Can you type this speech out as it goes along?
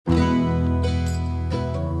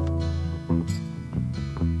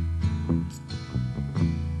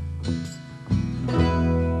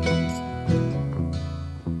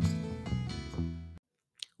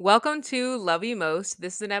Welcome to Love You Most.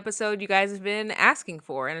 This is an episode you guys have been asking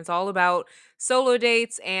for, and it's all about solo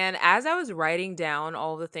dates. And as I was writing down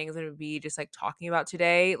all the things that would be just like talking about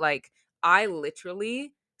today, I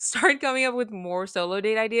literally started coming up with more solo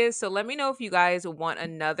date ideas. So let me know if you guys want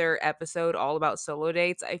another episode all about solo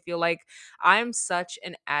dates. I feel like I'm such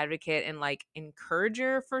an advocate and like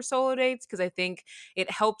encourager for solo dates because I think it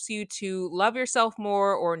helps you to love yourself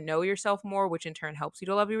more or know yourself more, which in turn helps you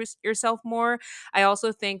to love yourself more. I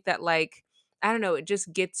also think that I don't know, it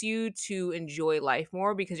just gets you to enjoy life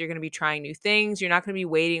more because you're going to be trying new things. You're not going to be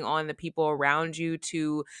waiting on the people around you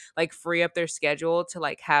to like free up their schedule to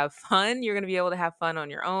like have fun. You're going to be able to have fun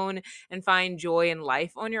on your own and find joy in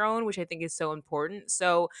life on your own, which I think is so important.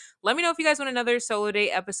 So, let me know if you guys want another solo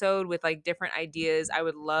date episode with like different ideas. I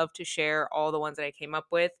would love to share all the ones that I came up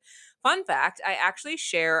with. Fun fact, I actually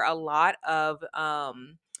share a lot of I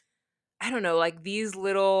don't know, like these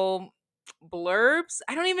little blurbs.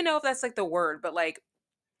 I don't even know if that's like the word, but like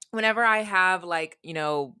whenever I have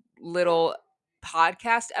little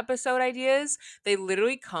podcast episode ideas, they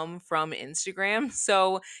literally come from Instagram.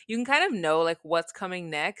 So you can kind of know like what's coming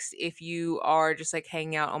next if you are just like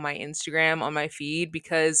hanging out on my Instagram, on my feed,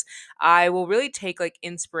 because I will really take like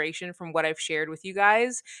inspiration from what I've shared with you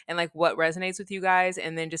guys and like what resonates with you guys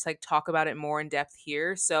and then just like talk about it more in depth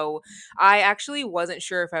here. So I actually wasn't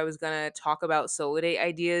sure if I was going to talk about solo date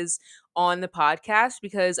ideas on the podcast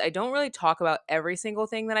because I don't really talk about every single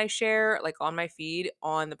thing that I share like on my feed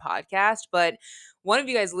on the podcast. But one of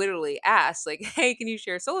you guys literally asked, like, hey, can you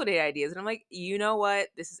share solo date ideas? And I'm like, you know what?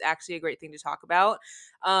 This is actually a great thing to talk about.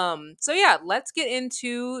 So yeah, let's get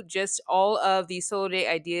into just all of the solo date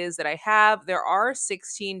ideas that I have. There are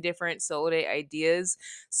 16 different solo date ideas.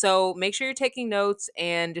 So make sure you're taking notes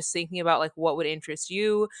and just thinking about like what would interest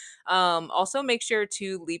you. Also, make sure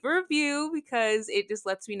to leave a review because it just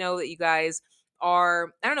lets me know that you guys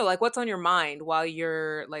are, I don't know, like what's on your mind while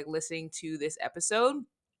you're like listening to this episode.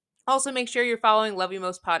 Also, make sure you're following Love You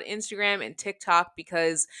Most Pod Instagram and TikTok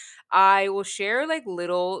because I will share like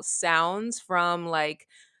little sounds from like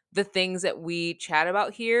the things that we chat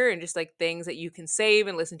about here and just like things that you can save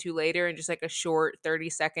and listen to later and just like a short 30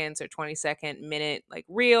 seconds or 20-second minute like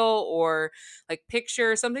reel or like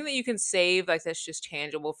picture, something that you can save like that's just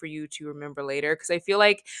tangible for you to remember later. Cause I feel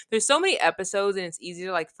like there's so many episodes and it's easy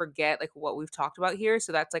to like forget like what we've talked about here.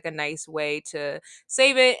 So that's like a nice way to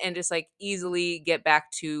save it and just like easily get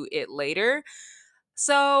back to it later.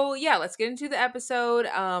 So, yeah, let's get into the episode.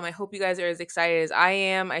 I hope you guys are as excited as I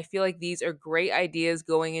am. I feel like these are great ideas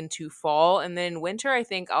going into fall. And then winter, I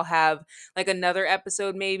think I'll have like another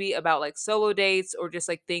episode maybe about like solo dates or just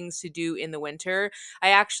like things to do in the winter. I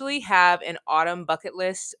actually have an autumn bucket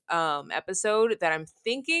list episode that I'm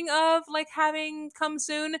thinking of like having come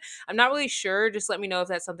soon. I'm not really sure. Just let me know if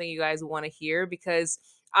that's something you guys want to hear because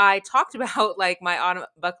I talked about like my autumn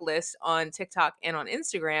bucket list on TikTok and on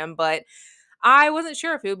Instagram, but I wasn't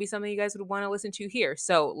sure if it would be something you guys would want to listen to here.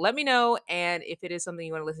 So let me know. And if it is something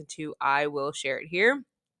you want to listen to, I will share it here.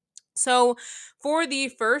 So, for the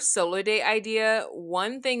first solo date idea,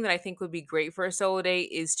 one thing that I think would be great for a solo date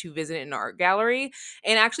is to visit an art gallery.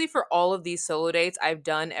 And actually, for all of these solo dates, I've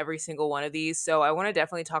done every single one of these. So, I want to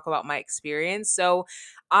definitely talk about my experience. So,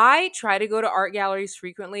 I try to go to art galleries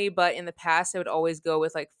frequently, but in the past, I would always go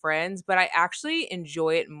with like friends. But I actually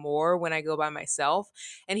enjoy it more when I go by myself.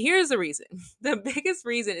 And here's the reason the biggest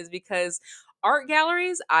reason is because art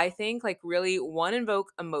galleries, I think, like really one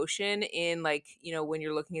invoke emotion in like, when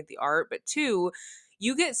you're looking at the art, but two,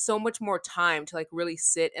 you get so much more time to like really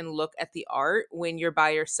sit and look at the art when you're by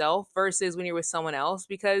yourself versus when you're with someone else.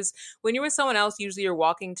 Because when you're with someone else, usually you're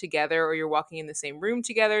walking together or you're walking in the same room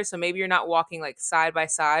together. So maybe you're not walking like side by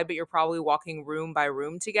side, but you're probably walking room by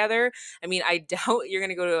room together. I mean, I doubt you're going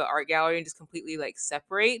to go to an art gallery and just completely like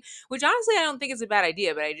separate, which honestly I don't think is a bad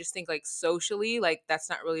idea, but I just think like socially, like that's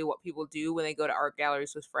not really what people do when they go to art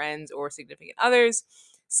galleries with friends or significant others.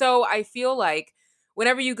 So I feel like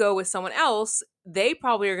whenever you go with someone else, they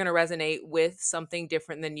probably are going to resonate with something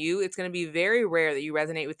different than you. It's going to be very rare that you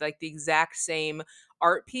resonate with like the exact same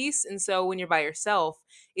art piece. And so when you're by yourself,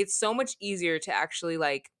 it's so much easier to actually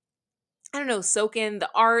like, I don't know, soak in the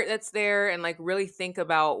art that's there and like really think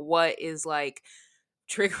about what is like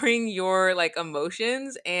triggering your like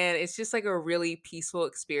emotions, and it's just like a really peaceful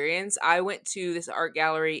experience. I went to this art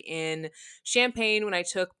gallery in Champaign when I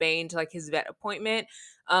took Bane to like his vet appointment.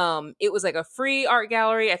 It was like a free art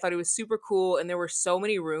gallery. I thought it was super cool and there were so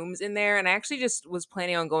many rooms in there, and I actually just was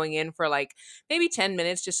planning on going in for like maybe 10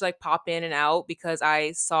 minutes just to like pop in and out because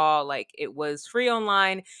I saw like it was free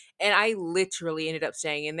online, and I literally ended up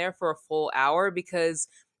staying in there for a full hour because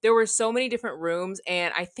there were so many different rooms,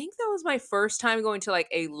 and I think that was my first time going to like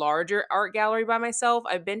a larger art gallery by myself.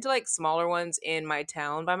 I've been to like smaller ones in my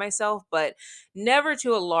town by myself, but never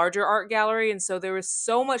to a larger art gallery, and so there was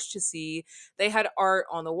so much to see. They had art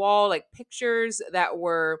on the wall, like pictures that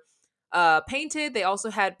were painted. They also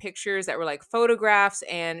had pictures that were like photographs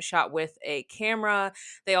and shot with a camera.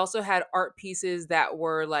 They also had art pieces that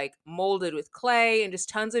were like molded with clay and just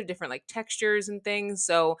tons of different like textures and things.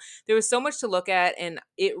 So there was so much to look at, and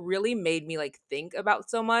it really made me like think about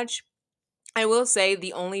so much. I will say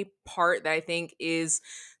the only part that I think is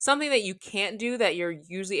something that you can't do that you're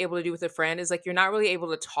usually able to do with a friend is like you're not really able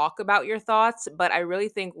to talk about your thoughts. But I really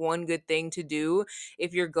think one good thing to do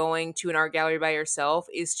if you're going to an art gallery by yourself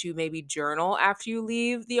is to maybe journal after you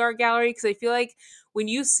leave the art gallery. Because I feel like when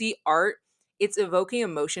you see art, it's evoking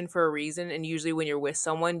emotion for a reason. And usually when you're with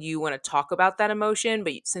someone, you want to talk about that emotion.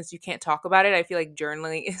 But since you can't talk about it, I feel like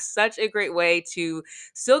journaling is such a great way to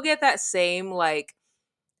still get that same like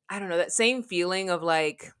I don't know, that same feeling of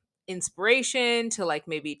like inspiration to like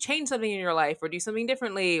maybe change something in your life or do something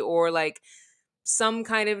differently, or like some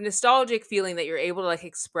kind of nostalgic feeling that you're able to like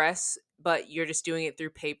express, but you're just doing it through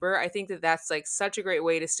paper. I think that that's like such a great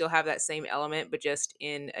way to still have that same element, but just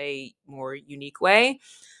in a more unique way.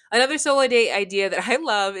 Another solo date idea that I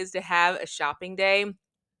love is to have a shopping day.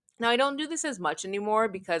 Now, I don't do this as much anymore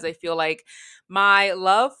because I feel like my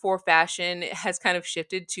love for fashion has kind of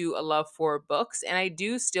shifted to a love for books. And I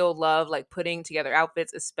do still love like putting together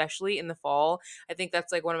outfits, especially in the fall. I think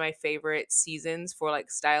that's like one of my favorite seasons for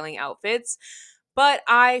like styling outfits. But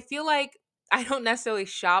I feel like I don't necessarily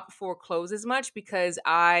shop for clothes as much because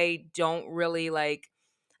I don't really like,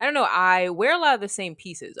 I don't know, I wear a lot of the same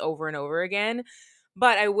pieces over and over again.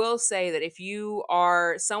 But I will say that if you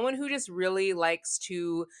are someone who just really likes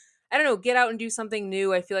to, I don't know, get out and do something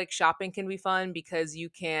new, I feel like shopping can be fun because you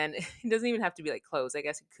can, it doesn't even have to be like clothes. I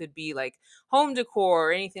guess it could be like home decor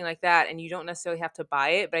or anything like that. And you don't necessarily have to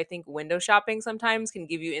buy it. But I think window shopping sometimes can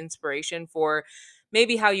give you inspiration for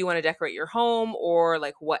maybe how you want to decorate your home or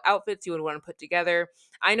like what outfits you would want to put together.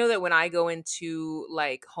 I know that when I go into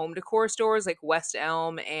like home decor stores like West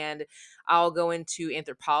Elm and I'll go into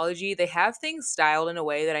Anthropology, they have things styled in a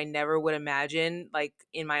way that I never would imagine like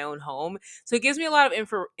in my own home. So it gives me a lot of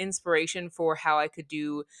inspiration for how I could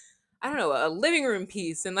do, I don't know, a living room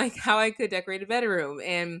piece and like how I could decorate a bedroom.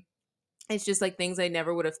 And it's just like things I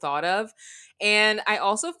never would have thought of. And I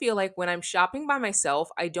also feel like when I'm shopping by myself,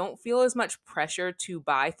 I don't feel as much pressure to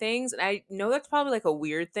buy things. And I know that's probably like a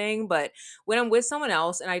weird thing, but when I'm with someone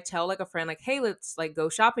else and I tell like a friend, like, hey, let's like go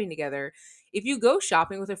shopping together. If you go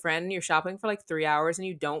shopping with a friend and you're shopping for like 3 hours and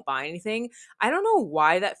you don't buy anything, I don't know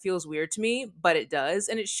why that feels weird to me, but it does.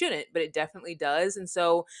 And it shouldn't, but it definitely does. And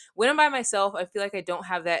so when I'm by myself, I feel like I don't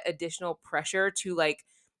have that additional pressure to like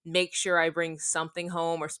make sure I bring something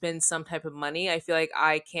home or spend some type of money. I feel like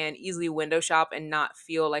I can easily window shop and not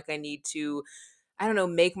feel like I need to, I don't know,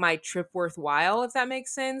 make my trip worthwhile, if that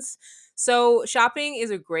makes sense. So, shopping is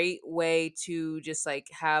a great way to just like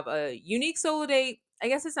have a unique solo date. I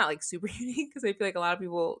guess it's not like super unique because I feel like a lot of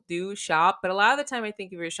people do shop, but a lot of the time, I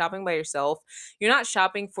think if you're shopping by yourself, you're not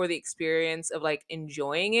shopping for the experience of like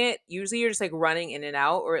enjoying it. Usually, you're just like running in and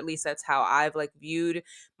out, or at least that's how I've like viewed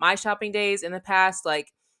my shopping days in the past.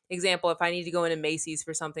 Like, example, if I need to go into Macy's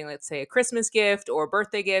for something, let's say a Christmas gift or a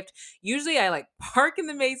birthday gift, usually I like park in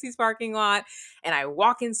the Macy's parking lot and I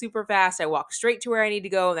walk in super fast. I walk straight to where I need to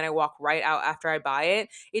go and then I walk right out after I buy it.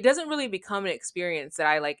 It doesn't really become an experience that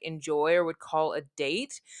I like enjoy or would call a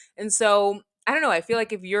date. And so I don't know. I feel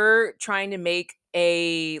like if you're trying to make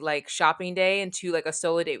a like shopping day into like a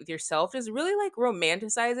solo date with yourself, just really like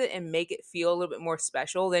romanticize it and make it feel a little bit more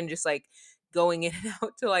special than just like going in and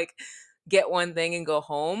out to like get one thing and go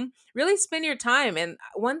home. Really spend your time. And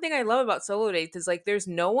one thing I love about solo dates is like there's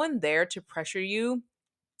no one there to pressure you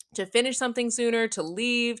to finish something sooner, to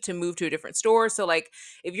leave, to move to a different store. So, like,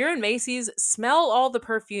 if you're in Macy's, smell all the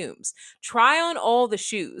perfumes, try on all the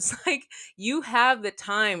shoes. Like, you have the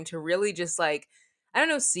time to really just, like, I don't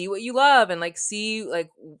know, see what you love and, like, see,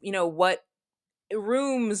 like, what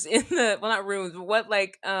rooms in the, well, not rooms, but what,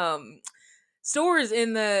 like, stores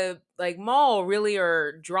in the like mall really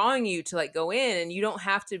are drawing you to like go in, and you don't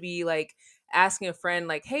have to be like asking a friend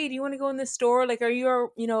like, hey, do you want to go in this store, like, are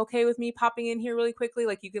you okay with me popping in here really quickly?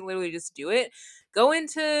 Like, you can literally just do it. Go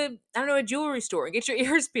into, I don't know, a jewelry store and get your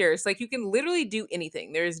ears pierced. Like, you can literally do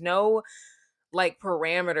anything. There's no like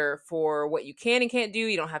parameter for what you can and can't do.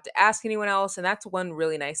 You don't have to ask anyone else. And that's one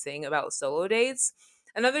really nice thing about solo dates.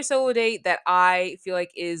 Another solo date that I feel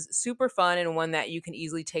like is super fun and one that you can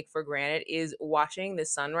easily take for granted is watching the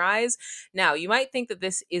sunrise. Now, you might think that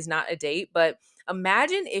this is not a date, but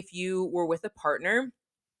imagine if you were with a partner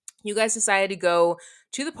You guys decided to go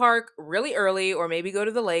to the park really early, or maybe go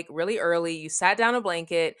to the lake really early. You sat down a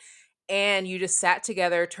blanket and you just sat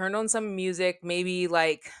together, turned on some music, maybe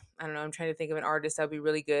like, I don't know, I'm trying to think of an artist that would be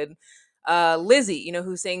really good. Lizzie,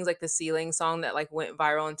 who sings like the ceiling song that like went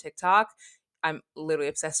viral on TikTok. I'm literally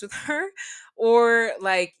obsessed with her. Or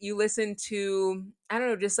like you listen to, I don't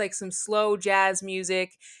know, just like some slow jazz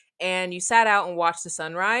music and you sat out and watched the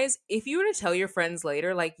sunrise. If you were to tell your friends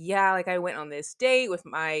later, like, yeah, like I went on this date with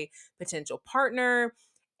my potential partner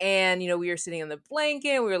and we were sitting on the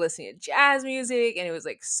blanket, we were listening to jazz music and it was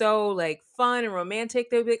like so like fun and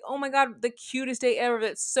romantic, they would be like, oh my god, the cutest day ever,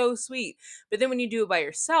 that's so sweet. But then when you do it by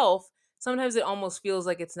yourself, sometimes it almost feels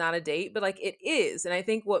like it's not a date, but like it is. And I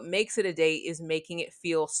think what makes it a date is making it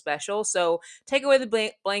feel special. So take away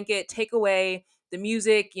the blanket, take away the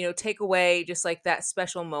music, take away just like that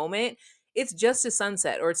special moment. It's just a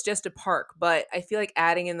sunset or it's just a park, but I feel like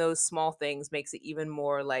adding in those small things makes it even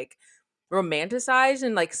more like romanticized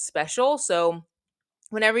and like special. So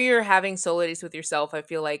whenever you're having solo dates with yourself, I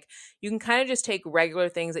feel like you can kind of just take regular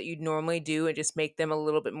things that you'd normally do and just make them a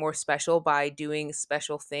little bit more special by doing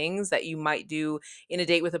special things that you might do in a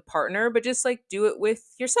date with a partner, but just like do it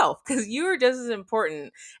with yourself because you are just as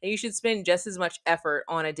important and you should spend just as much effort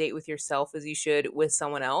on a date with yourself as you should with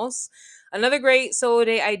someone else. Another great solo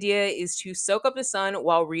date idea is to soak up the sun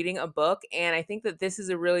while reading a book. And I think that this is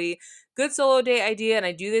a really good solo date idea. And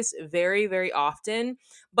I do this very, very often.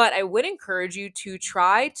 But I would encourage you to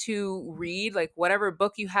try to read like whatever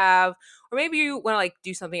book you have, or maybe you want to like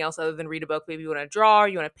do something else other than read a book. Maybe you want to draw, or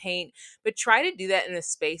you want to paint, but try to do that in a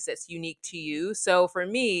space that's unique to you. So for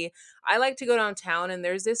me, I like to go downtown and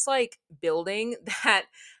there's this like building that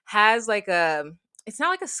has like it's not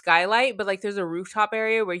like a skylight, but like there's a rooftop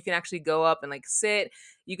area where you can actually go up and like sit.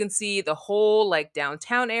 You can see the whole like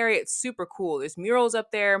downtown area. It's super cool. There's murals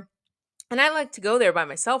up there. And I like to go there by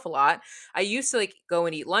myself a lot. I used to like go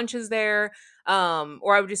and eat lunches there.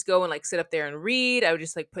 Or I would just go and like sit up there and read. I would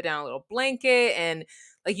just like put down a little blanket and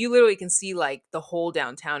like you literally can see like the whole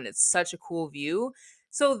downtown. It's such a cool view.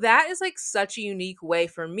 So that is like such a unique way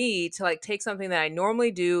for me to like take something that I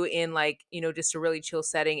normally do in like, just a really chill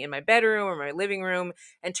setting in my bedroom or my living room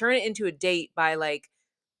and turn it into a date by like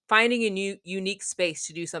finding a new unique space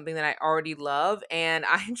to do something that I already love. And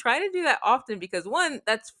I try to do that often because one,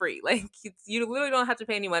 that's free. Like you literally don't have to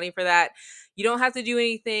pay any money for that. You don't have to do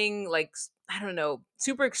anything like I don't know,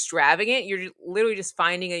 super extravagant. You're literally just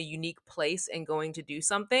finding a unique place and going to do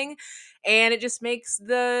something. And it just makes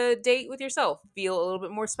the date with yourself feel a little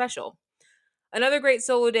bit more special. Another great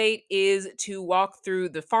solo date is to walk through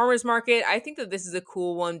the farmers market. I think that this is a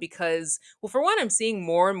cool one because, well, for one, I'm seeing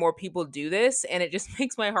more and more people do this, and it just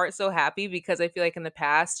makes my heart so happy because I feel like in the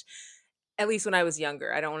past, at least when I was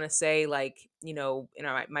younger, I don't want to say like,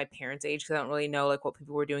 my parents' age because I don't really know like what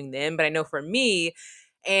people were doing then, but I know for me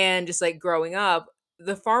and just like growing up,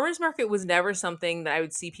 the farmers market was never something that I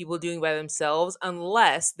would see people doing by themselves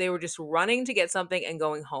unless they were just running to get something and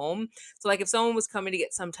going home. So like if someone was coming to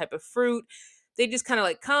get some type of fruit, they just kind of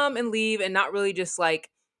like come and leave and not really just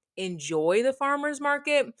like enjoy the farmers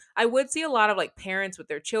market. I would see a lot of like parents with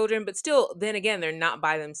their children, but still then again they're not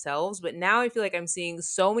by themselves. But now I feel like I'm seeing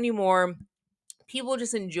so many more people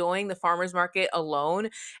just enjoying the farmers market alone.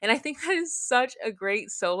 And I think that is such a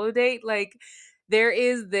great solo date. Like, there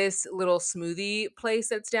is this little smoothie place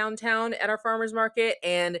that's downtown at our farmers market,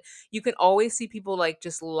 and you can always see people like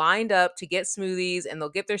just lined up to get smoothies, and they'll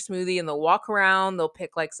get their smoothie and they'll walk around, they'll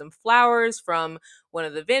pick like some flowers from one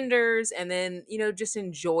of the vendors, and then, just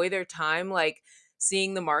enjoy their time like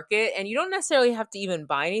seeing the market. And you don't necessarily have to even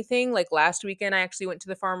buy anything. Like last weekend, I actually went to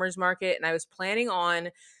the farmers market and I was planning on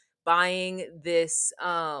buying this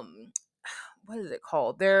what is it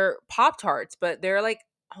called? They're Pop Tarts, but they're like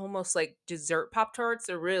almost like dessert Pop Tarts.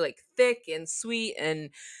 They're really like thick and sweet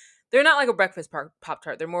and they're not like a breakfast Pop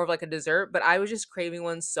Tart. They're more of like a dessert, but I was just craving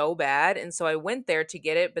one so bad. And so I went there to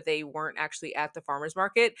get it, but they weren't actually at the farmer's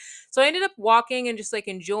market. So I ended up walking and just like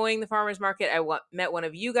enjoying the farmer's market. Met one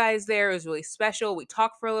of you guys there. It was really special. We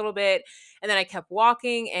talked for a little bit and then I kept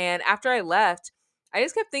walking. And after I left, I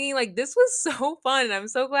just kept thinking, like, this was so fun. And I'm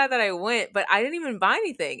so glad that I went, but I didn't even buy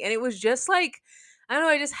anything. And it was just like, I don't know,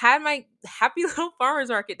 I just had my happy little farmer's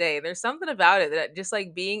market day. There's something about it that just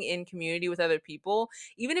like being in community with other people,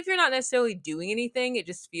 even if you're not necessarily doing anything, it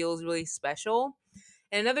just feels really special.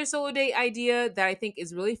 And another solo date idea that I think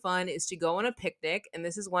is really fun is to go on a picnic. And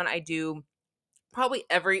this is one I do probably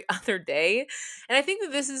every other day. And I think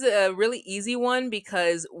that this is a really easy one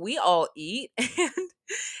because we all eat. And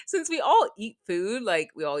since we all eat food, like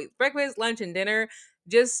we all eat breakfast, lunch, and dinner,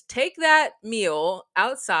 just take that meal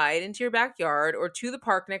outside into your backyard or to the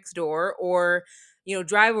park next door or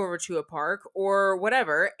drive over to a park or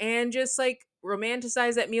whatever and just like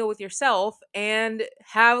romanticize that meal with yourself and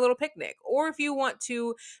have a little picnic. Or if you want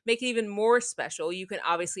to make it even more special, you can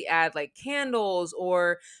obviously add like candles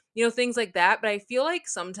or, things like that. But I feel like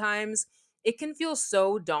sometimes it can feel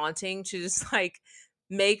so daunting to just like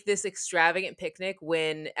make this extravagant picnic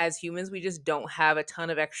when as humans we just don't have a ton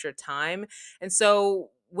of extra time. And so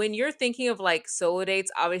when you're thinking of like solo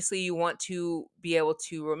dates, obviously you want to be able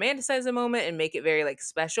to romanticize the moment and make it very like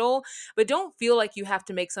special, but don't feel like you have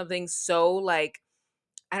to make something so like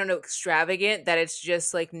I don't know, extravagant that it's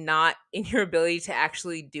just like not in your ability to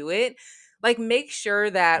actually do it. Like make sure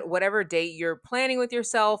that whatever date you're planning with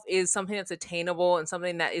yourself is something that's attainable and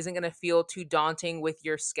something that isn't going to feel too daunting with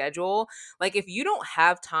your schedule. Like if you don't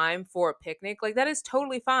have time for a picnic, like that is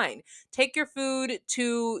totally fine. Take your food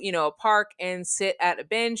to, a park and sit at a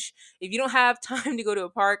bench. If you don't have time to go to a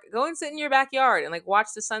park, go and sit in your backyard and like watch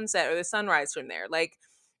the sunset or the sunrise from there. Like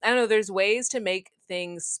I don't know, there's ways to make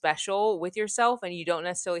things special with yourself and you don't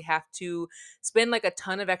necessarily have to spend like a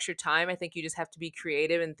ton of extra time. I think you just have to be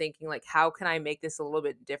creative and thinking like how can I make this a little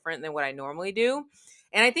bit different than what I normally do?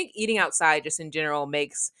 And I think eating outside just in general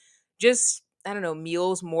makes just I don't know,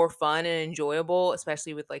 meals more fun and enjoyable,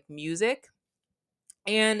 especially with like music.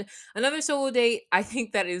 And another solo date, I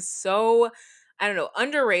think that is so, I don't know,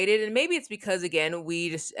 underrated. And maybe it's because, again, we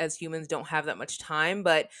just as humans don't have that much time,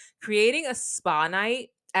 but creating a spa night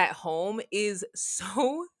at home is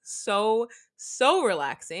so, so, so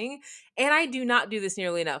relaxing. And I do not do this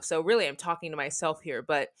nearly enough. So, really, I'm talking to myself here,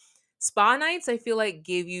 but spa nights, I feel like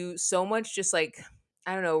give you so much just like,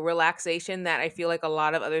 I don't know, relaxation that I feel like a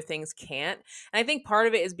lot of other things can't. And I think part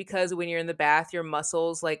of it is because when you're in the bath, your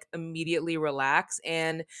muscles like immediately relax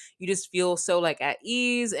and you just feel so like at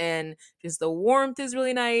ease and just the warmth is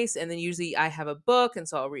really nice. And then usually I have a book and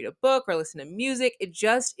so I'll read a book or listen to music. It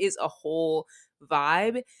just is a whole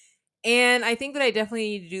vibe. And I think that I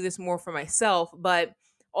definitely need to do this more for myself, but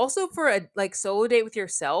also for a like solo date with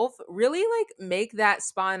yourself, really like make that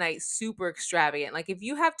spa night super extravagant. Like if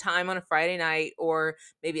you have time on a Friday night or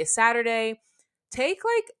maybe a Saturday, take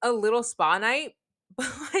like a little spa night, but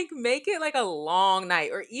like make it like a long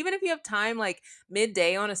night. Or even if you have time like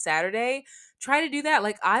midday on a Saturday, try to do that.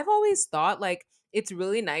 Like I've always thought like it's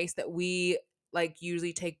really nice that we like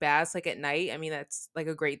usually take baths like at night. I mean, that's like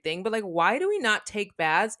a great thing, but like why do we not take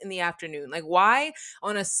baths in the afternoon? Like why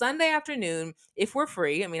on a Sunday afternoon if we're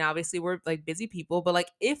free? I mean, obviously we're like busy people, but like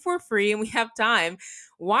if we're free and we have time,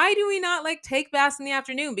 why do we not like take baths in the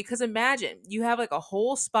afternoon? Because imagine you have like a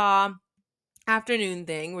whole spa afternoon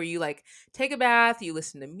thing where you like take a bath, you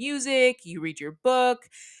listen to music, you read your book,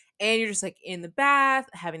 and you're just like in the bath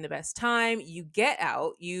having the best time. You get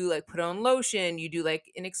out, you like put on lotion, you do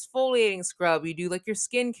like an exfoliating scrub, you do like your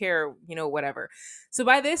skincare, whatever. So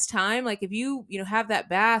by this time, like if you have that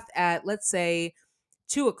bath at let's say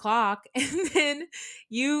 2 o'clock, and then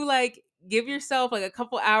you like give yourself like a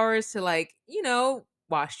couple hours to like,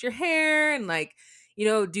 wash your hair and like,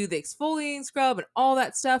 do the exfoliating scrub and all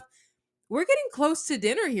that stuff, we're getting close to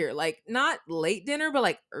dinner here. Like not late dinner, but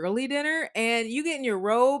like early dinner. And you get in your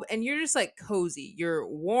robe and you're just like cozy. You're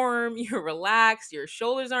warm, you're relaxed, your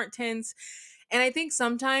shoulders aren't tense. And I think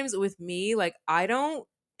sometimes with me, like I don't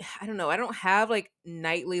know, I don't have like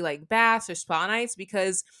nightly like baths or spa nights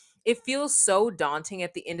because it feels so daunting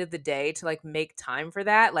at the end of the day to like make time for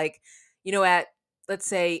that. Like, at let's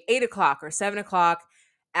say 8 o'clock or 7 o'clock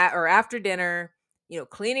at or after dinner,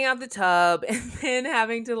 cleaning out the tub and then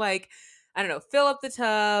having to like I don't know, fill up the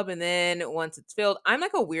tub. And then once it's filled, I'm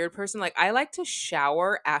like a weird person. Like, I like to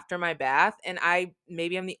shower after my bath. And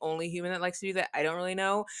maybe I'm the only human that likes to do that. I don't really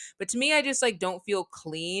know. But to me, I just like don't feel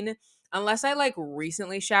clean unless I like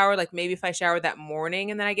recently showered. Like, maybe if I showered that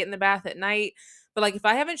morning and then I get in the bath at night. But like, if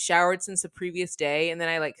I haven't showered since the previous day and then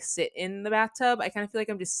I like sit in the bathtub, I kind of feel like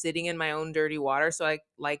I'm just sitting in my own dirty water. So I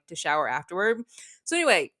like to shower afterward. So,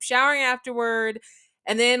 anyway, showering afterward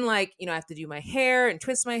and then like, I have to do my hair and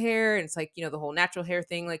twist my hair. And it's like, the whole natural hair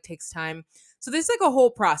thing like takes time. So this is like a whole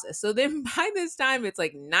process. So then by this time it's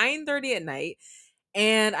like 9:30 at night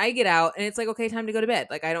and I get out and it's like, okay, time to go to bed.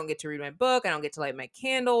 Like I don't get to read my book. I don't get to light my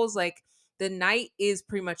candles. Like the night is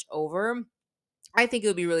pretty much over. I think it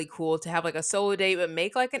would be really cool to have like a solo date, but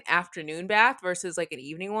make like an afternoon bath versus like an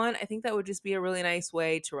evening one. I think that would just be a really nice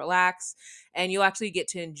way to relax and you'll actually get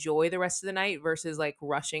to enjoy the rest of the night versus like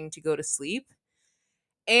rushing to go to sleep.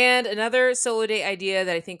 And another solo date idea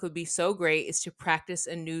that I think would be so great is to practice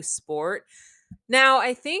a new sport. Now,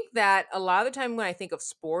 I think that a lot of the time when I think of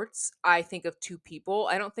sports, I think of two people.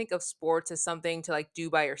 I don't think of sports as something to like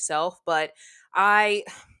do by yourself, but I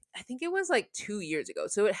I think it was like 2 years ago.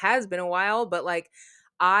 So it has been a while, but like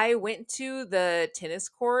I went to the tennis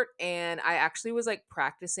court and I actually was like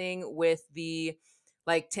practicing with the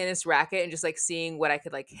like tennis racket and just like seeing what I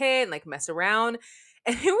could like hit and like mess around.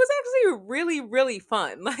 And it was actually really, really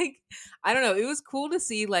fun. Like, I don't know, it was cool to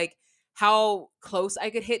see like how close I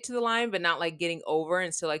could hit to the line, but not like getting over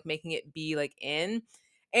and still like making it be like in.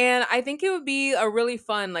 And I think it would be a really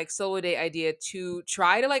fun like solo day idea to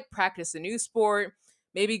try to like practice a new sport,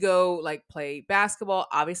 maybe go like play basketball.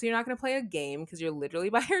 Obviously, you're not going to play a game because you're literally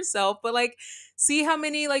by yourself, but like see how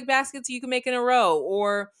many like baskets you can make in a row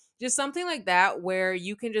or just something like that where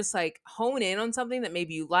you can just like hone in on something that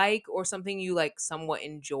maybe you like or something you like somewhat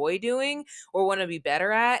enjoy doing or want to be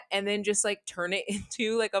better at and then just like turn it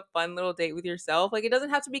into like a fun little date with yourself. Like it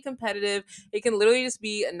doesn't have to be competitive. It can literally just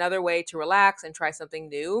be another way to relax and try something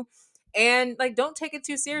new. And like don't take it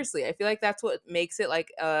too seriously. I feel like that's what makes it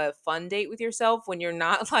like a fun date with yourself when you're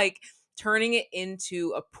not like turning it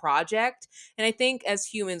into a project. And I think as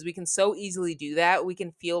humans we can so easily do that. We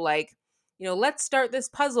can feel like, let's start this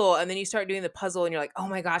puzzle. And then you start doing the puzzle and you're like, oh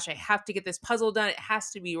my gosh, I have to get this puzzle done. It has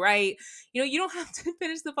to be right. You don't have to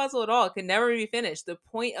finish the puzzle at all. It can never be finished. The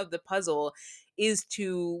point of the puzzle is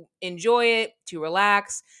to enjoy it, to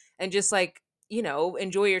relax, and just like,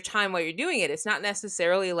 enjoy your time while you're doing it. It's not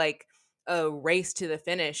necessarily like a race to the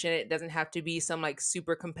finish and it doesn't have to be some like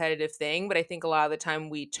super competitive thing. But I think a lot of the time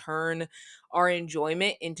we turn our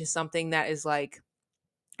enjoyment into something that is like,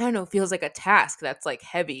 I don't know, feels like a task that's like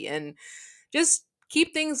heavy and just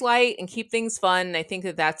keep things light and keep things fun. And I think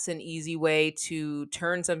that that's an easy way to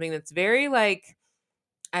turn something that's very like,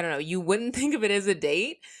 I don't know, you wouldn't think of it as a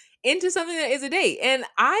date into something that is a date. And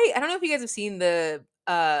I don't know if you guys have seen the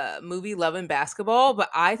movie Love and Basketball, but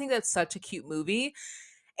I think that's such a cute movie.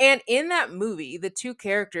 And in that movie, the two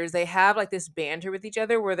characters, they have like this banter with each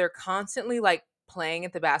other where they're constantly like playing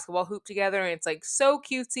at the basketball hoop together and it's like so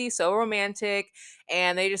cutesy, so romantic,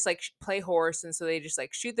 and they just like play horse and so they just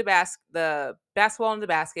like shoot the basketball into the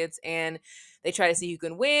baskets and they try to see who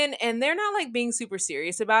can win and they're not like being super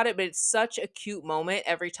serious about it, but it's such a cute moment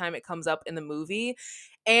every time it comes up in the movie.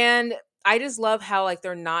 And I just love how like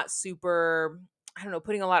they're not super, I don't know,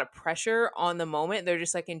 putting a lot of pressure on the moment. They're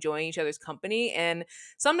just like enjoying each other's company. And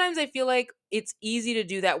sometimes I feel like it's easy to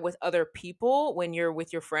do that with other people when you're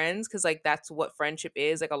with your friends because like that's what friendship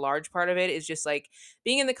is. Like a large part of it is just like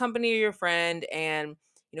being in the company of your friend and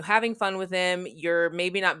having fun with them. You're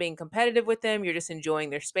maybe not being competitive with them. You're just enjoying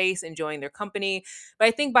their space, enjoying their company. But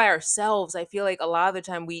I think by ourselves, I feel like a lot of the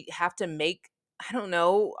time we have to make, I don't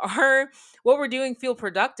know, our what we're doing feel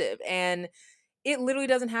productive. And it literally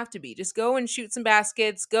doesn't have to be. Just go and shoot some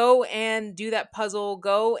baskets, go and do that puzzle,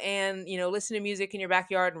 go and, listen to music in your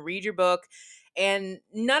backyard and read your book. And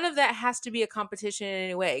none of that has to be a competition in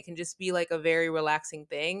any way. It can just be like a very relaxing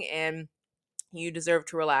thing and you deserve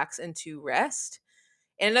to relax and to rest.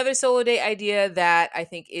 And another solo date idea that I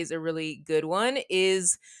think is a really good one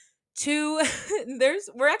is to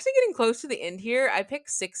we're actually getting close to the end here. I picked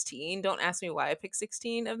 16. Don't ask me why I picked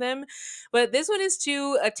 16 of them. But this one is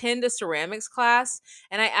to attend a ceramics class.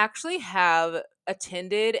 And I actually have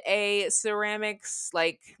attended a ceramics,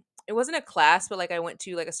 like it wasn't a class, but like I went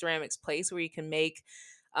to like a ceramics place where you can make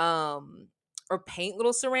um or paint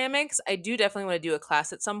little ceramics. I do definitely want to do a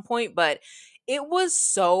class at some point, but it was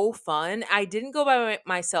so fun. I didn't go by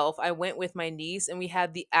myself. I went with my niece and we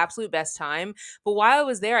had the absolute best time. But while I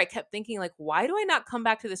was there, I kept thinking, like, why do I not come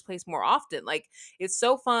back to this place more often? Like, it's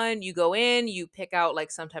so fun. You go in, you pick out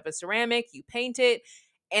like some type of ceramic, you paint it,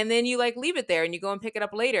 and then you like leave it there and you go and pick it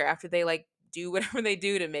up later after they like do whatever they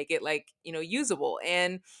do to make it like, usable.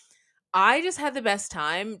 And I just had the best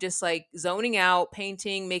time just like zoning out,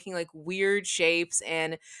 painting, making like weird shapes.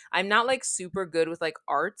 And I'm not like super good with like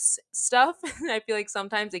arts stuff. I feel like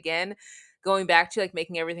sometimes, again, going back to like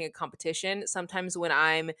making everything a competition, sometimes when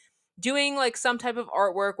I'm doing like some type of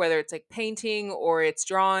artwork, whether it's like painting or it's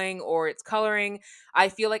drawing or it's coloring, I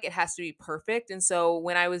feel like it has to be perfect. And so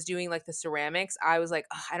when I was doing like the ceramics, I was like,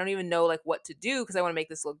 "Ugh, I don't even know like what to do because I want to make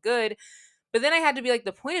this look good." But then I had to be like,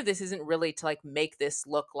 the point of this isn't really to like make this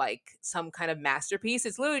look like some kind of masterpiece.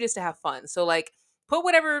 It's literally just to have fun. So like put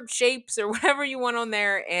whatever shapes or whatever you want on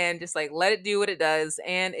there and just like let it do what it does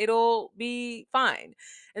and it'll be fine.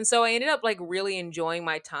 And so I ended up like really enjoying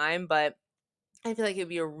my time, but I feel like it'd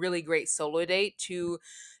be a really great solo date to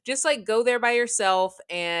just like go there by yourself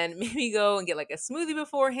and maybe go and get like a smoothie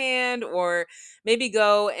beforehand or maybe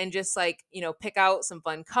go and just like, pick out some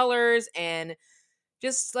fun colors and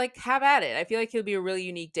just like have at it. I feel like it'll be a really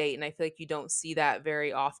unique date and I feel like you don't see that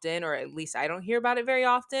very often or at least I don't hear about it very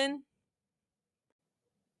often.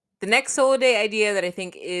 The next solo day idea that I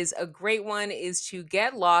think is a great one is to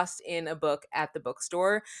get lost in a book at the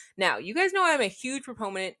bookstore. Now, you guys know I'm a huge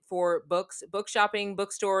proponent for books, book shopping,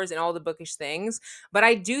 bookstores, and all the bookish things. But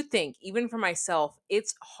I do think, even for myself,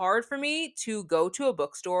 it's hard for me to go to a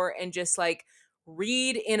bookstore and just like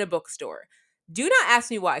read in a bookstore. Do not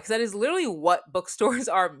ask me why, because that is literally what bookstores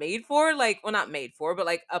are made for. Like, well, not made for, but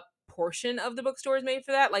like a portion of the bookstore is made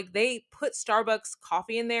for that. Like, they put Starbucks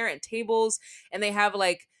coffee in there and tables, and they have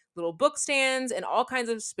like little book stands and all kinds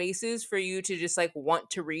of spaces for you to just like want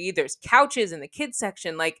to read. There's couches in the kids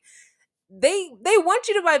section. Like they want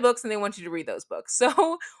you to buy books and they want you to read those books.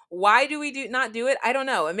 So why do we do not do it? I don't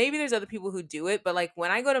know. And maybe there's other people who do it, but like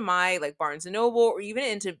when I go to my like Barnes and Noble or even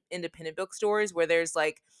into independent bookstores where there's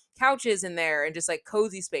like couches in there and just like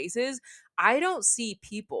cozy spaces, I don't see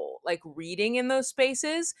people like reading in those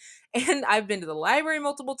spaces. And I've been to the library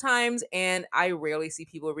multiple times and I rarely see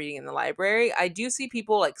people reading in the library. I do see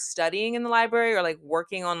people like studying in the library or like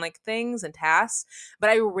working on like things and tasks, but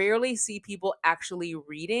I rarely see people actually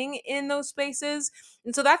reading in those spaces.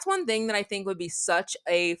 And so that's one thing that I think would be such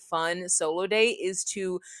a fun solo date is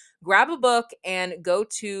to grab a book and go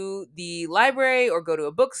to the library or go to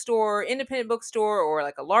a bookstore, independent bookstore, or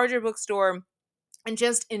like a larger bookstore and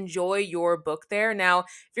just enjoy your book there. Now,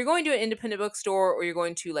 if you're going to an independent bookstore or you're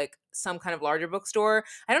going to like some kind of larger bookstore,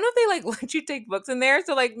 I don't know if they like let you take books in there.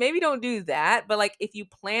 So like maybe don't do that. But like if you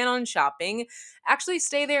plan on shopping, actually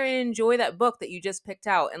stay there and enjoy that book that you just picked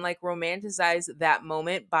out and like romanticize that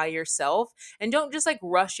moment by yourself and don't just like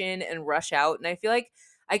rush in and rush out. And I feel like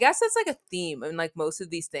I guess that's like a theme in like most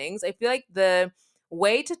of these things. I feel like the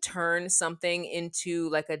way to turn something into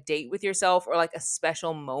like a date with yourself or like a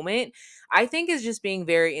special moment I think is just being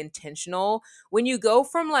very intentional. When you go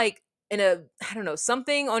from like in a I don't know,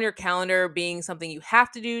 something on your calendar being something you have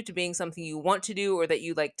to do to being something you want to do or that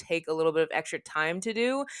you like take a little bit of extra time to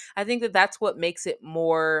do, I think that that's what makes it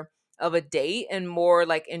more of a date and more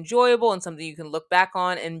like enjoyable and something you can look back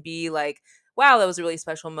on and be like, wow, that was a really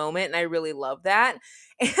special moment and I really love that.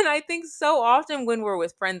 And I think so often when we're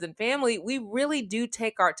with friends and family, we really do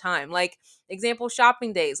take our time. Like example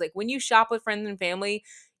shopping days. Like when you shop with friends and family,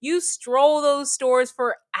 you stroll those stores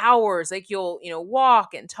for hours. Like you'll,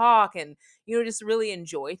 walk and talk and, just really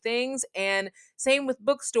enjoy things. And same with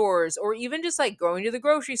bookstores or even just like going to the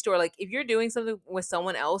grocery store. Like if you're doing something with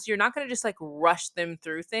someone else, you're not going to just like rush them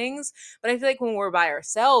through things. But I feel like when we're by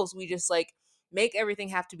ourselves, we just like make everything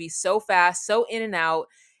have to be so fast, so in and out.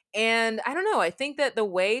 And I don't know, I think that the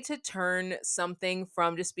way to turn something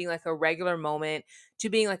from just being like a regular moment to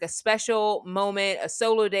being like a special moment, a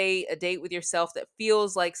solo date, a date with yourself that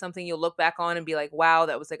feels like something you'll look back on and be like, wow,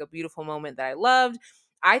 that was like a beautiful moment that I loved.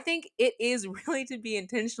 I think it is really to be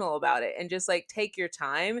intentional about it and just like take your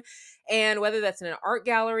time. And whether that's in an art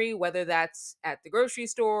gallery, whether that's at the grocery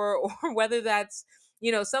store, or whether that's,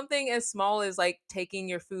 something as small as like taking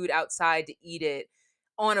your food outside to eat it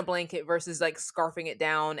on a blanket versus like scarfing it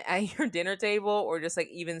down at your dinner table or just like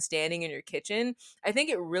even standing in your kitchen, I think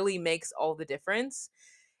it really makes all the difference.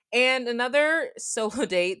 And another solo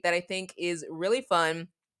date that I think is really fun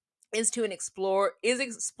is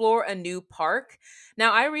explore a new park.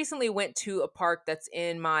 Now, I recently went to a park that's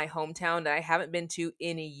in my hometown that I haven't been to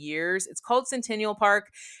in years. It's called Centennial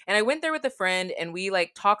Park, and I went there with a friend and we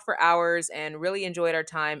like talked for hours and really enjoyed our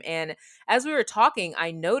time. And as we were talking,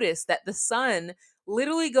 I noticed that the sun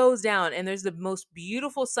literally goes down and there's the most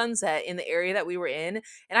beautiful sunset in the area that we were in.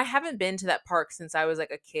 And I haven't been to that park since I was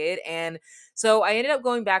like a kid, and so I ended up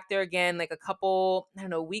going back there again like a couple, I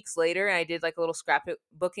don't know, weeks later. And I did like a little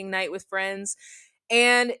scrapbooking night with friends.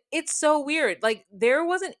 And it's so weird. Like there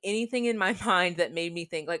wasn't anything in my mind that made me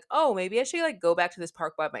think like, oh, maybe I should like go back to this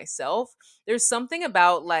park by myself. There's something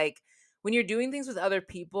about like when you're doing things with other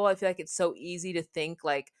people, I feel like it's so easy to think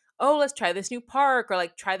like, oh, let's try this new park or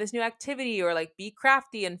like try this new activity or like be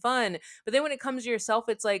crafty and fun. But then when it comes to yourself,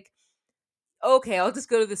 it's like, okay, I'll just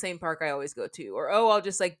go to the same park I always go to. Or, oh, I'll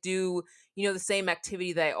just like do, the same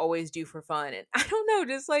activity that I always do for fun. And I don't know,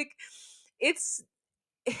 just like it's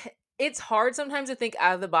it's hard sometimes to think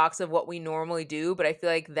out of the box of what we normally do, but I feel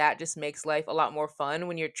like that just makes life a lot more fun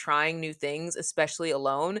when you're trying new things, especially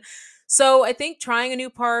alone. So I think trying a new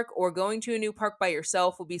park or going to a new park by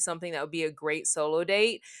yourself will be something that would be a great solo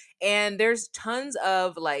date. And there's tons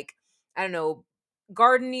of like, I don't know,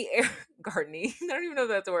 gardeny gardeny. I don't even know if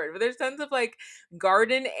that's a word, but there's tons of like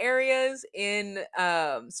garden areas in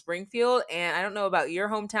Springfield, and I don't know about your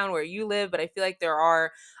hometown where you live, but I feel like there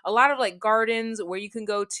are a lot of like gardens where you can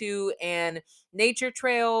go to, and nature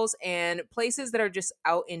trails and places that are just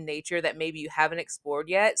out in nature that maybe you haven't explored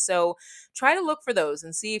yet. So try to look for those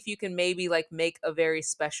and see if you can maybe like make a very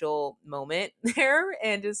special moment there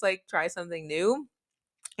and just like try something new.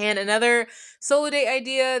 And another solo date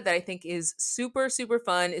idea that I think is super, super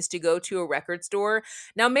fun is to go to a record store.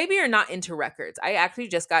 Now, maybe you're not into records. I actually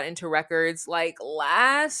just got into records like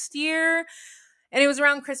last year, and it was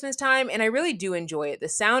around Christmas time, and I really do enjoy it. The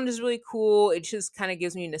sound is really cool. It just kind of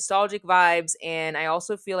gives me nostalgic vibes, and I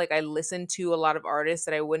also feel like I listen to a lot of artists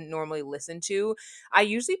that I wouldn't normally listen to. I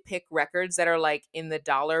usually pick records that are like in the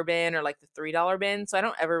dollar bin or like the $3 bin, so I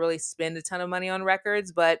don't ever really spend a ton of money on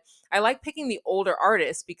records, but I like picking the older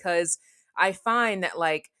artists because I find that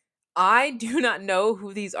like I do not know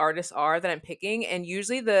who these artists are that I'm picking, and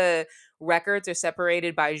usually the records are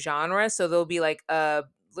separated by genre, so there'll be like a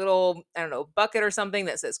little, I don't know, bucket or something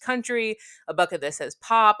that says country, a bucket that says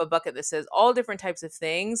pop, a bucket that says all different types of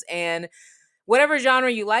things. And whatever genre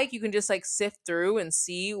you like, you can just like sift through and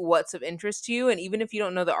see what's of interest to you. And even if you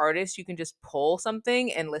don't know the artist, you can just pull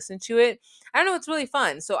something and listen to it. I don't know, it's really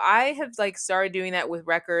fun. So I have like started doing that with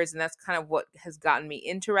records, and that's kind of what has gotten me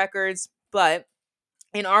into records. But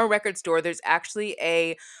in our record store there's actually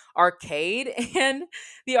a arcade, and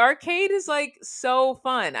the arcade is like so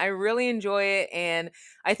fun. I really enjoy it, and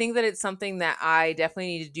I think that it's something that I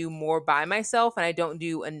definitely need to do more by myself, and I don't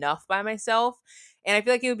do enough by myself. And I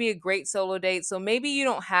feel like it would be a great solo date. So maybe you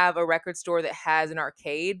don't have a record store that has an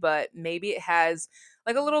arcade, but maybe it has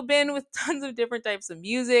like a little bin with tons of different types of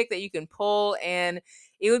music that you can pull, and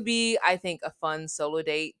it would be, I think, a fun solo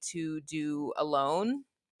date to do alone.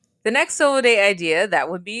 The next solo date idea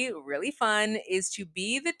that would be really fun is to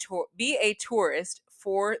be a tourist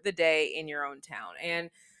for the day in your own town.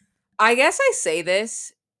 And I guess I say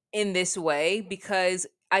this in this way because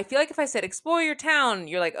I feel like if I said explore your town,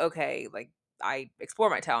 you're like, okay, like I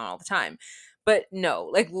explore my town all the time. But no,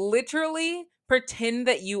 like literally pretend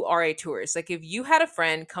that you are a tourist. Like if you had a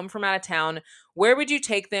friend come from out of town, where would you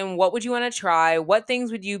take them? What would you want to try? What things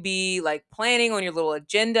would you be like planning on your little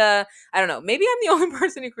agenda? I don't know. Maybe I'm the only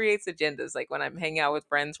person who creates agendas. Like when I'm hanging out with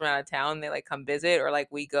friends from out of town, they like come visit, or like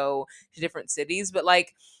we go to different cities. But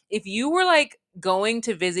like if you were like going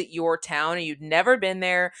to visit your town and you'd never been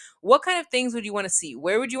there, what kind of things would you want to see?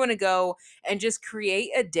 Where would you want to go? And just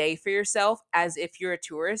create a day for yourself as if you're a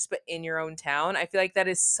tourist, but in your own town. I feel like that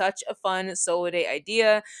is such a fun solo day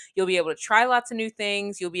idea. You'll be able to try lots of new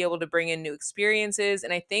things. You'll be able to bring in new experiences.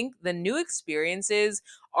 And I think the new experiences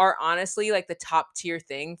are honestly like the top tier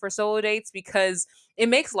thing for solo dates because it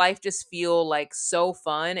makes life just feel like so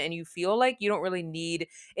fun, and you feel like you don't really need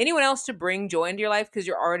anyone else to bring joy into your life because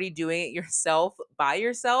you're already doing it yourself by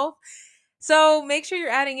yourself. So make sure you're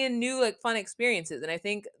adding in new like fun experiences. And I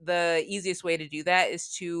think the easiest way to do that is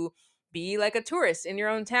to be like a tourist in your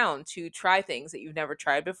own town, to try things that you've never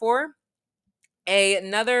tried before.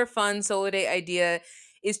 Another fun solo date idea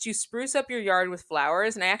is to spruce up your yard with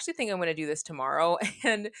flowers. And I actually think I'm going to do this tomorrow.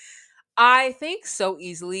 And I think so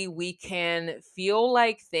easily we can feel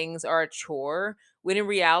like things are a chore when in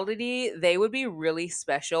reality they would be really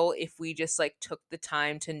special if we just like took the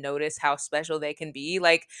time to notice how special they can be.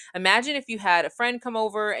 Like imagine if you had a friend come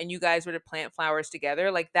over and you guys were to plant flowers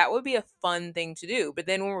together. Like that would be a fun thing to do. But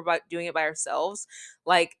then when we're about doing it by ourselves,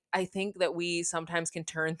 like I think that we sometimes can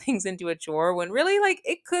turn things into a chore when really like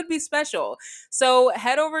it could be special. So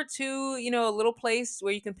head over to, a little place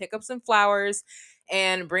where you can pick up some flowers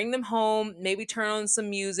and bring them home. Maybe turn on some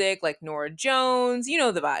music like Nora Jones, the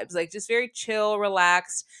vibes, like just very chill,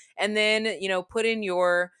 relaxed. And then, put in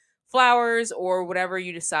your flowers or whatever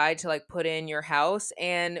you decide to like put in your house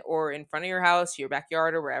and or in front of your house, your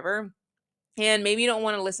backyard or wherever. And maybe you don't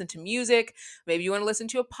want to listen to music. Maybe you want to listen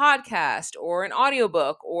to a podcast or an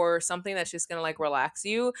audiobook or something that's just going to like relax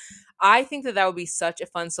you. I think that that would be such a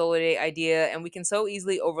fun solo day idea. And we can so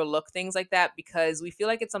easily overlook things like that because we feel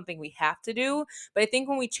like it's something we have to do. But I think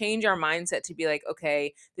when we change our mindset to be like,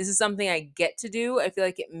 okay, this is something I get to do, I feel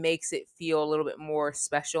like it makes it feel a little bit more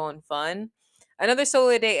special and fun. Another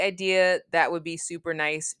solo day idea that would be super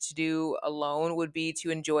nice to do alone would be to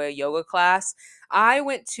enjoy a yoga class. I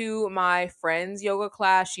went to my friend's yoga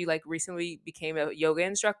class. She like recently became a yoga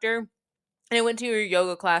instructor, And I went to her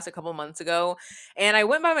yoga class a couple months ago, and I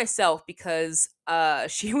went by myself because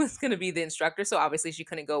she was going to be the instructor, so obviously she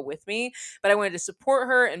couldn't go with me, but I wanted to support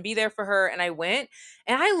her and be there for her, and I went,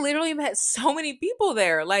 and I literally met so many people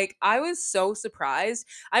there. Like, I was so surprised.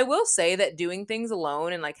 I will say that doing things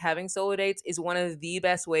alone and like having solo dates is one of the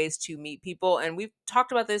best ways to meet people, and we've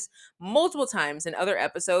talked about this multiple times in other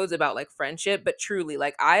episodes about like friendship, but truly,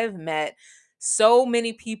 like, I have met so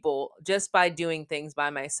many people just by doing things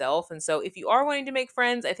by myself. And so if you are wanting to make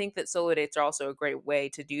friends, I think that solo dates are also a great way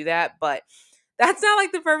to do that. But that's not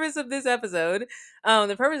like the purpose of this episode.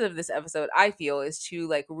 The purpose of this episode, I feel, is to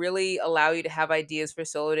like really allow you to have ideas for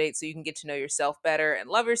solo dates so you can get to know yourself better and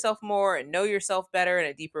love yourself more and know yourself better in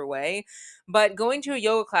a deeper way. But going to a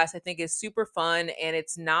yoga class, I think, is super fun, and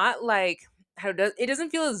it's not like it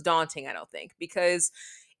doesn't feel as daunting, I don't think, because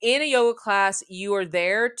in a yoga class, you are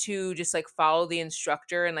there to just like follow the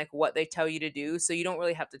instructor and like what they tell you to do. So you don't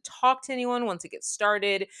really have to talk to anyone once it gets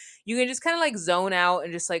started. You can just kind of like zone out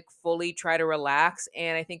and just like fully try to relax.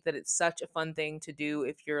 And I think that it's such a fun thing to do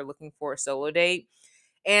if you're looking for a solo date.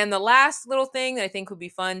 And the last little thing that I think would be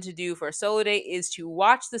fun to do for a solo date is to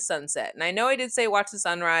watch the sunset. And I know I did say watch the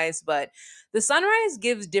sunrise, but the sunrise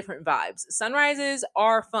gives different vibes. Sunrises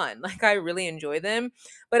are fun. Like, I really enjoy them.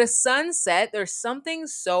 But a sunset, there's something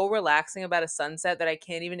so relaxing about a sunset that I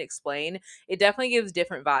can't even explain. It definitely gives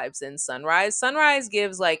different vibes than sunrise. Sunrise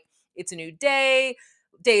gives like it's a new day,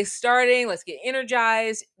 day starting, let's get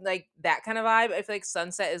energized, like that kind of vibe. I feel like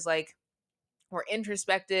sunset is like we're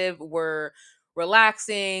introspective, we're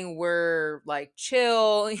relaxing, we're like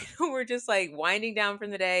chill, we're just like winding down from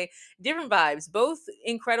the day. Different vibes, both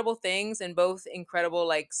incredible things and both incredible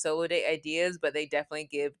like solo date ideas, but they definitely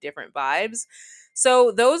give different vibes.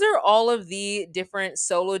 So, those are all of the different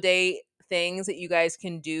solo date things that you guys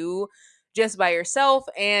can do just by yourself.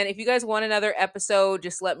 And if you guys want another episode,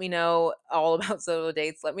 just let me know all about solo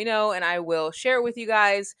dates. Let me know, and I will share it with you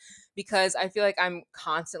guys because I feel like I'm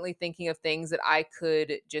constantly thinking of things that I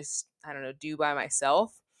could just, I don't know, do by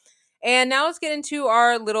myself. And now let's get into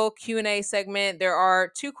our little Q&A segment. There are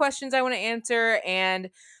two questions I want to answer, and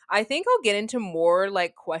I think I'll get into more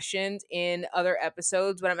like questions in other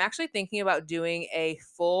episodes, but I'm actually thinking about doing a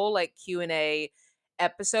full like Q&A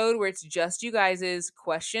episode where it's just you guys'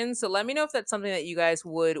 questions. So let me know if that's something that you guys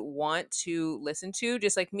would want to listen to,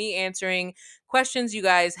 just like me answering questions you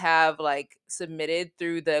guys have like submitted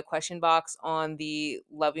through the question box on the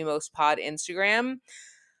Love You Most Pod Instagram.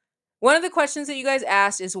 One of the questions that you guys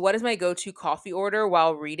asked is, what is my go-to coffee order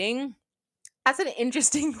while reading? That's an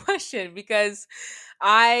interesting question because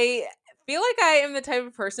I feel like I am the type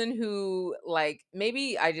of person who, like,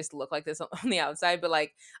 maybe I just look like this on the outside, but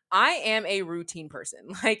like, I am a routine person.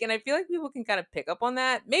 Like, and I feel like people can kind of pick up on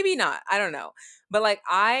that. Maybe not. I don't know. But like,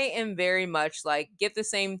 I am very much like, get the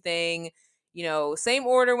same thing, same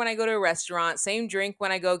order when I go to a restaurant, same drink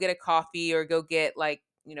when I go get a coffee or go get like,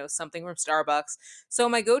 something from Starbucks. So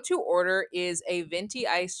my go-to order is a venti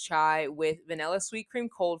iced chai with vanilla sweet cream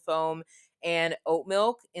cold foam and oat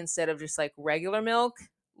milk instead of just like regular milk.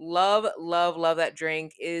 Love, love, love that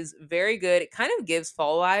drink. Is very good. It kind of gives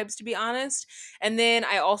fall vibes, to be honest. And then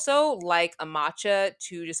I also like a matcha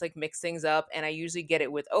to just like mix things up. And I usually get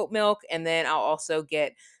it with oat milk. And then I'll also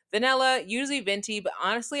get vanilla, usually venti. But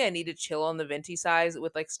honestly, I need to chill on the venti size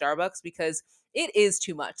with like Starbucks because it is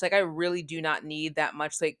too much. Like, I really do not need that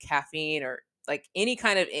much like caffeine or like any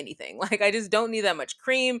kind of anything. Like, I just don't need that much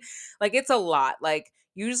cream. Like, it's a lot. Like,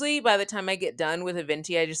 usually by the time I get done with a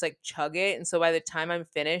venti, I just like chug it. And so by the time I'm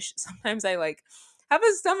finished, sometimes I like have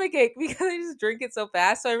a stomach ache because I just drink it so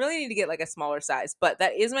fast. So I really need to get like a smaller size. But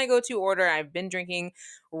that is my go-to order. I've been drinking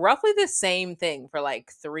roughly the same thing for like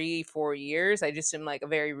 3-4 years. I just am like a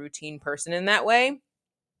very routine person in that way.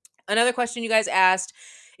 Another question you guys asked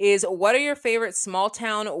is, what are your favorite small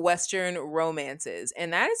town Western romances?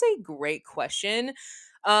 And that is a great question.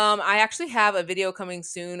 I actually have a video coming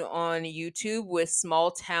soon on YouTube with small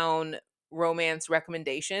town romance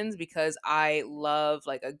recommendations because I love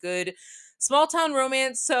like a good small town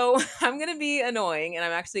romance. So I'm going to be annoying and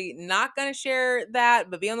I'm actually not going to share that,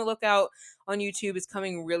 but be on the lookout on YouTube. Is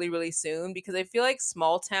coming really, really soon because I feel like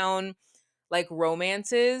small town like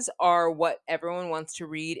romances are what everyone wants to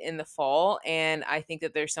read in the fall, and I think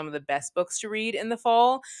that there's some of the best books to read in the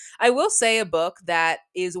fall. I will say a book that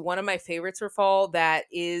is one of my favorites for fall, that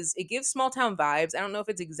is, it gives small town vibes. I don't know if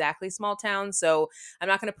it's exactly small town, so I'm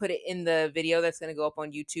not going to put it in the video that's going to go up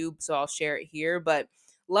on YouTube, so I'll share it here, but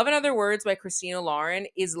Love and Other Words by Christina Lauren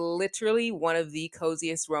is literally one of the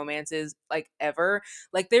coziest romances like ever.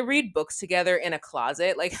 Like they read books together in a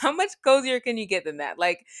closet. Like how much cozier can you get than that?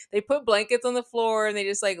 Like they put blankets on the floor and they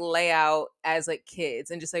just like lay out as like kids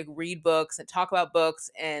and just like read books and talk about books,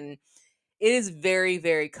 and it is very,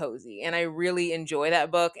 very cozy. And I really enjoy that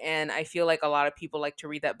book. And I feel like a lot of people like to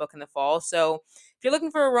read that book in the fall. So if you're looking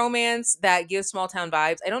for a romance that gives small town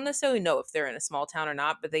vibes, I don't necessarily know if they're in a small town or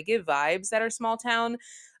not, but they give vibes that are small town.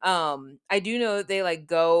 I do know that they like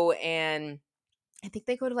go and I think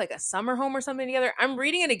they go to like a summer home or something together. I'm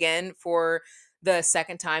reading it again for the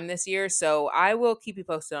second time this year, so I will keep you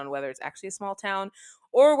posted on whether it's actually a small town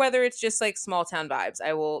or whether it's just like small town vibes.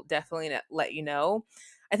 I will definitely let you know.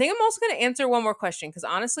 I think I'm also going to answer one more question because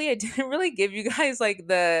honestly, I didn't really give you guys like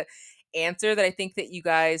the answer that I think that you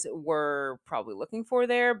guys were probably looking for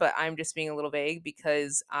there, but I'm just being a little vague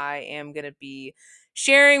because I am going to be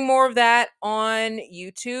sharing more of that on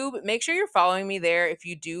YouTube. Make sure you're following me there if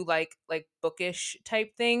you do like bookish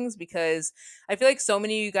type things, because I feel like so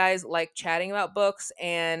many of you guys like chatting about books,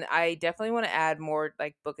 and I definitely want to add more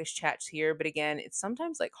like bookish chats here, but again, it's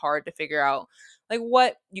sometimes like hard to figure out like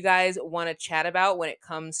what you guys want to chat about when it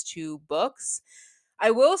comes to books.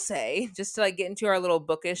 I will say, just to like get into our little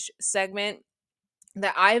bookish segment,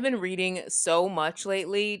 that I've been reading so much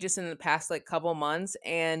lately, just in the past like couple months,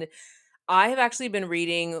 and I have actually been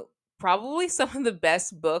reading probably some of the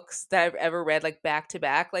best books that I've ever read, like back to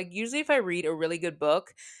back. Like, usually, if I read a really good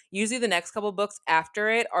book, usually the next couple books after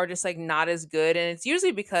it are just like not as good. And it's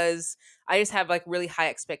usually because I just have like really high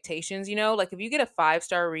expectations, you know? Like, if you get a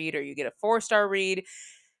 5-star read or you get a 4-star read,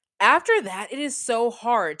 after that, it is so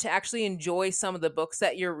hard to actually enjoy some of the books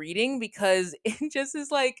that you're reading because it just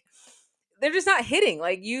is like, they're just not hitting.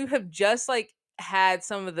 Like, you have just like had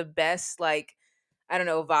some of the best, like, I don't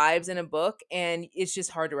know, vibes in a book, and it's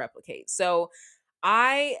just hard to replicate. So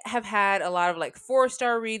I have had a lot of like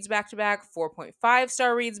 4-star reads back to back,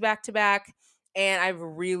 4.5-star reads back to back, and I've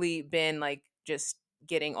really been like just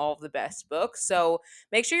getting all of the best books. So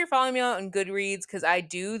make sure you're following me on Goodreads because I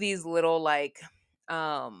do these little like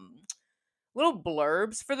um little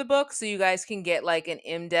blurbs for the book so you guys can get like an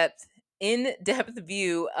in-depth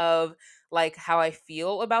view of like how I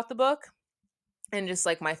feel about the book and just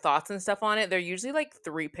like my thoughts and stuff on it. They're usually like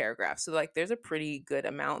 3 paragraphs. So like there's a pretty good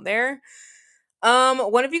amount there.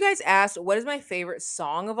 One of you guys asked, what is my favorite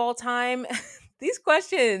song of all time? These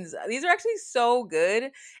questions, these are actually so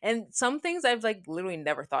good. And some things I've like literally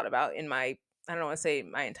never thought about in my, I don't want to say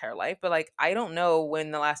my entire life, but like I don't know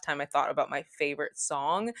when the last time I thought about my favorite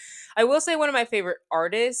song. I will say one of my favorite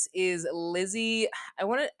artists is Lizzie.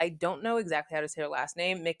 I don't know exactly how to say her last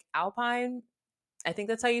name, McAlpine. I think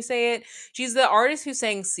that's how you say it. She's the artist who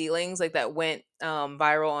sang Ceilings, like that went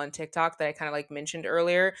viral on TikTok that I kind of like mentioned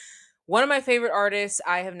earlier. One of my favorite artists.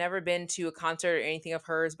 I have never been to a concert or anything of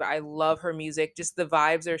hers, but I love her music. Just the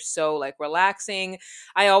vibes are so like relaxing.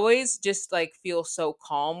 I always just like feel so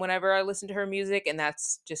calm whenever I listen to her music, and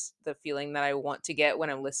that's just the feeling that I want to get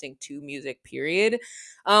when I'm listening to music, period.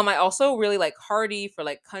 I also really like Hardy for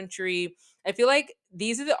like country. I feel like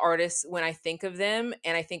these are the artists when I think of them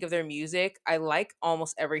and I think of their music. I like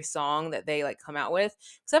almost every song that they like come out with,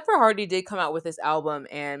 except for Hardy did come out with this album,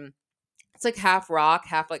 and it's like half rock,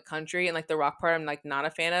 half like country, and like the rock part I'm like not a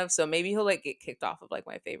fan of. So maybe he'll like get kicked off of like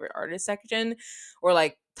my favorite artist section or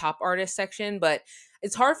like top artist section, but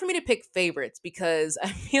it's hard for me to pick favorites because I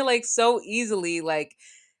feel like so easily like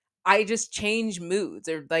I just change moods,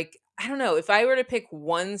 or like I don't know, if I were to pick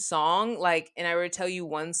one song, like, and I were to tell you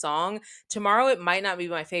one song, tomorrow it might not be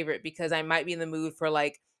my favorite because I might be in the mood for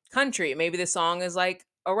like country. Maybe the song is like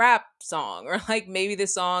a rap song, or like maybe the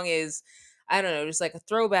song is, I don't know, just like a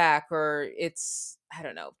throwback, or it's, I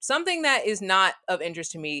don't know, something that is not of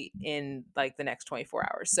interest to me in like the next 24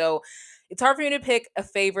 hours. So it's hard for me to pick a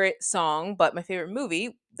favorite song, but my favorite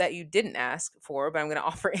movie that you didn't ask for, but I'm going to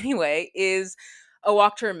offer anyway, is A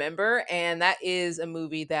Walk to Remember. And that is a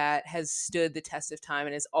movie that has stood the test of time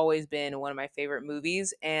and has always been one of my favorite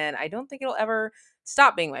movies. And I don't think it'll ever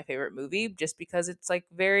stop being my favorite movie just because it's like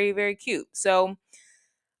very, very cute. So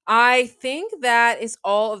I think that is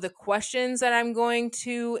all of the questions that I'm going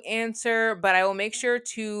to answer, but I will make sure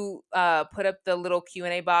to put up the little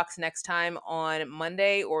Q&A box next time on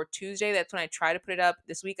Monday or Tuesday. That's when I try to put it up.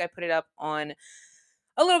 This week I put it up on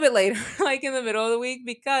a little bit later, like in the middle of the week,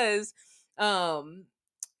 because um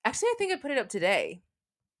actually I think I put it up today.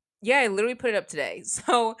 Yeah, I literally put it up today.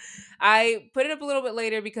 So I put it up a little bit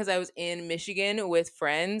later because I was in Michigan with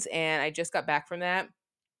friends and I just got back from that.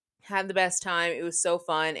 Had the best time. It was so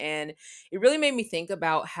fun, and it really made me think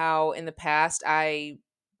about how in the past I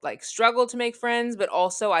like struggled to make friends, but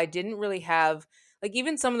also I didn't really have like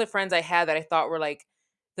even some of the friends I had that I thought were like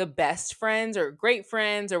the best friends or great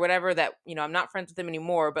friends or whatever that, I'm not friends with them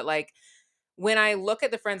anymore, but like when I look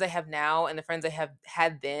at the friends I have now and the friends I have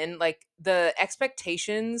had then, like the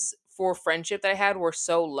expectations for friendship that I had were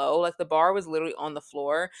so low. Like the bar was literally on the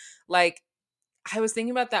floor. Like I was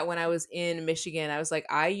thinking about that when I was in Michigan. I was like,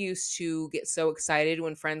 I used to get so excited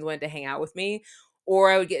when friends went to hang out with me, or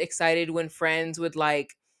I would get excited when friends would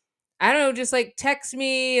like I don't know, just like text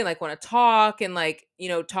me and like want to talk and like,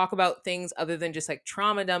 talk about things other than just like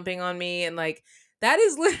trauma dumping on me. And like, that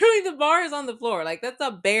is literally the bar is on the floor. Like, that's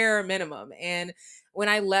a bare minimum. And when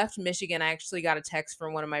I left Michigan, I actually got a text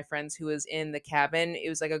from one of my friends who was in the cabin. It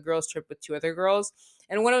was like a girls' trip with two other girls.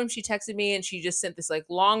 And one of them, she texted me and she just sent this like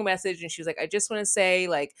long message. And she was like, I just want to say,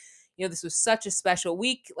 like, this was such a special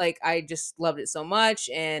week. Like, I just loved it so much.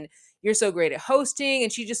 And you're so great at hosting.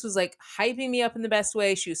 And she just was like hyping me up in the best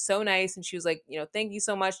way. She was so nice. And she was like, thank you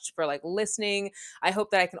so much for like listening. I hope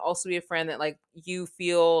that I can also be a friend that like you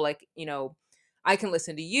feel like, I can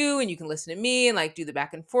listen to you and you can listen to me and like do the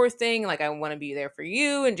back and forth thing. Like I want to be there for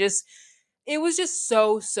you. And just, it was just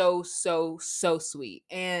so, so, so, so sweet.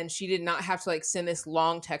 And she did not have to like send this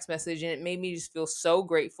long text message. And it made me just feel so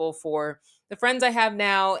grateful for the friends I have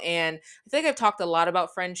now. And I think I've talked a lot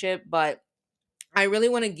about friendship, but I really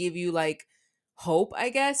want to give you like hope, I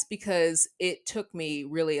guess, because it took me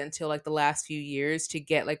really until like the last few years to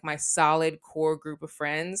get like my solid core group of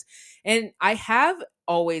friends. And I have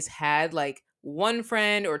always had like one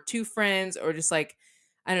friend or two friends or just like,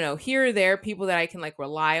 I don't know, here or there, people that I can like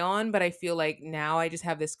rely on. But I feel like now I just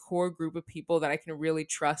have this core group of people that I can really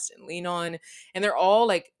trust and lean on. And they're all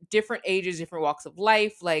like different ages, different walks of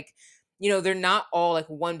life. Like, they're not all like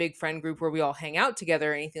one big friend group where we all hang out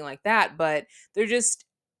together or anything like that. But they're just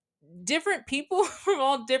different people from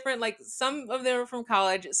all different, like some of them are from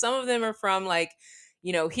college, some of them are from like,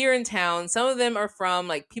 here in town, some of them are from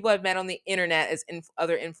like people I've met on the internet as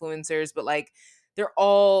other influencers, but like they're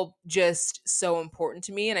all just so important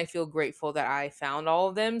to me and I feel grateful that I found all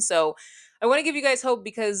of them. So I want to give you guys hope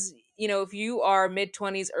because, if you are mid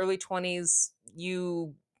 20s, early 20s,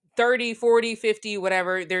 you 30, 40, 50,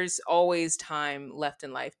 whatever, there's always time left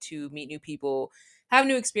in life to meet new people, have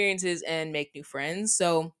new experiences and make new friends.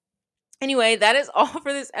 So anyway, that is all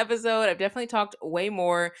for this episode. I've definitely talked way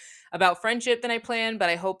more about friendship than I planned, but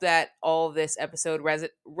I hope that all of this episode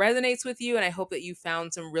resonates with you. And I hope that you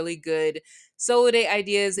found some really good solo date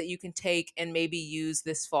ideas that you can take and maybe use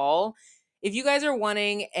this fall. If you guys are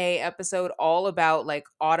wanting a episode all about like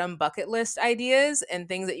autumn bucket list ideas and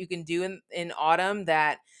things that you can do in autumn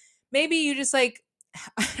that maybe you just like,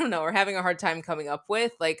 I don't know, are having a hard time coming up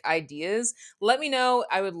with like ideas, let me know.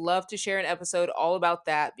 I would love to share an episode all about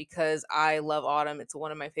that because I love autumn. It's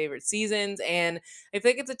one of my favorite seasons. And I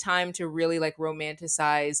think it's a time to really like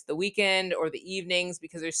romanticize the weekend or the evenings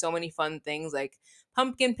because there's so many fun things like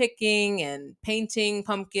pumpkin picking and painting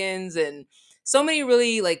pumpkins and so many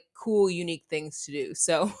really like cool, unique things to do.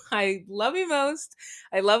 So I love you most.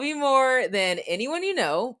 I love you more than anyone you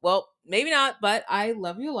know. Well, maybe not, but I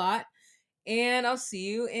love you a lot. And I'll see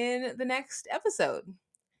you in the next episode.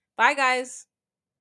 Bye, guys.